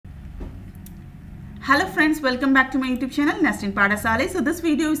Hello friends, welcome back to my YouTube channel Nestin Padasale. So this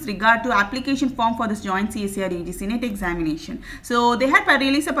video is regard to application form for this joint CSIR UGC NET examination. So they had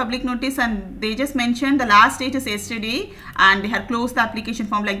released a public notice and they just mentioned the last date is yesterday and they had closed the application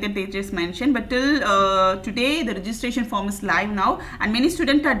form like that they just mentioned. But till today the registration form is live now and many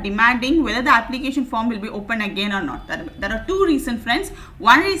students are demanding whether the application form will be open again or not. There are two reasons, friends.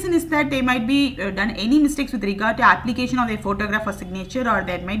 One reason is that they might be done any mistakes with regard to application of their photograph or signature, or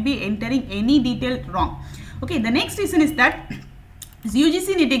they might be entering any detail wrong. Okay, the next reason is that this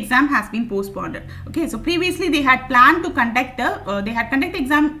UGC NET exam has been postponed. Okay, so previously they had planned to conduct the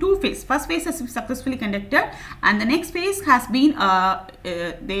exam two phase. First phase has been successfully conducted, and the next phase has been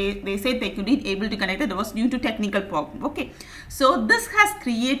they said they couldn't able to conduct it. That was due to technical problem. Okay, so this has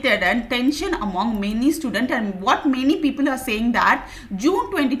created a tension among many students, and what many people are saying that June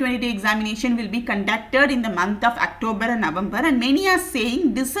 2022 examination will be conducted in the month of October and November, and many are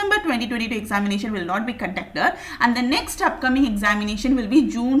saying December 2022 examination will not be conducted, and the next upcoming examination will be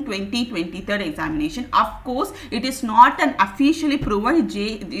June 2023 examination. Of course, it is not an officially proven,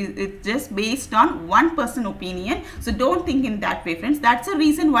 it's just based on one person opinion. So don't think in that way, friends. That's the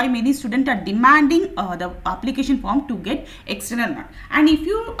reason why many students are demanding the application form to get extended or not. And if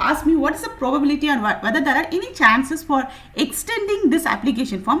you ask me what is the probability or whether there are any chances for extending this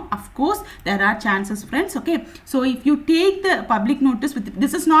application form, of course there are chances, friends. Okay, so if you take the public notice with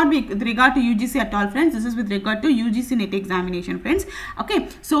this is not with regard to UGC at all, friends. This is with regard to UGC NET examination, friends. Okay,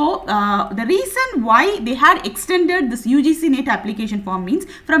 so the reason why they had extended this UGC NET application form means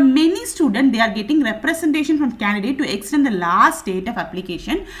from many students they are getting representation from candidate to extend the last date of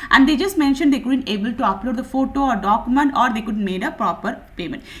application, and they just mentioned they couldn't able to upload the photo or document, or they couldn't made a proper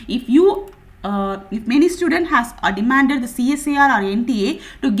payment. If many students has demanded the CSIR or NTA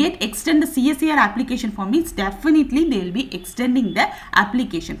to extend the CSIR application form, means definitely they will be extending the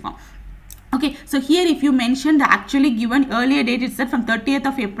application form. Okay, so here if you mention the actually given earlier date itself from 30th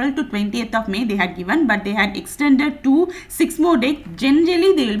of April to 20th of May they had given, but they had extended to 6 more days.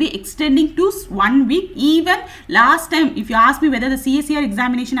 Generally they will be extending to 1 week. Even last time, if you ask me whether the CSIR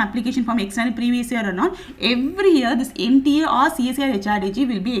examination application form extended previous year or not, every year this NTA or CSIR HRDG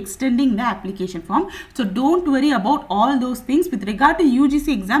will be extending the application form. So don't worry about all those things. With regard to UGC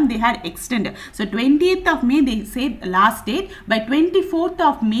exam, they had extended. So 20th of May they said last date. By 24th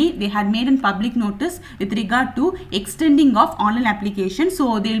of May they had made an public notice with regard to extending of online application.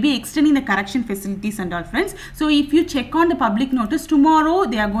 So they will be extending the correction facilities and all, friends. So if you check on the public notice, tomorrow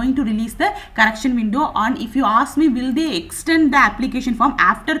they are going to release the correction window. And if you ask me will they extend the application form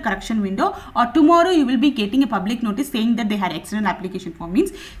after correction window, or tomorrow you will be getting a public notice saying that they had extended application form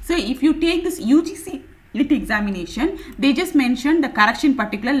means. So if you take this UGC NET examination, they just mentioned the correction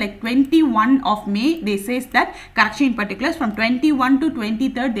particular like 21 of May. They says that correction in particulars from 21 to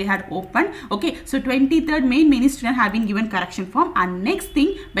 23rd they had opened. Okay, so 23rd May many students have been given correction form, and next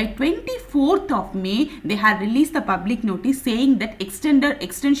thing by 24th of May they had released the public notice saying that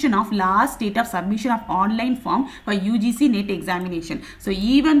extension of last date of submission of online form for UGC NET examination. So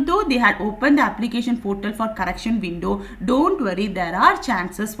even though they had opened the application portal for correction window, don't worry, there are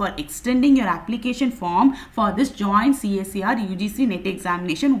chances for extending your application form for this joint CSIR UGC NET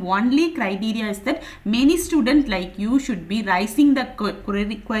examination. Only criteria is that many students like you should be raising the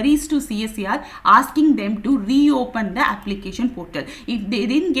queries to CSIR asking them to reopen the application portal. If they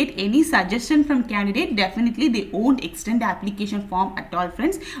didn't get any suggestion from candidate, definitely they won't extend the application form at all,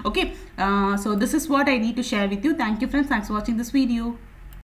 friends. Okay, so this is what I need to share with you. Thank you, friends. Thanks for watching this video.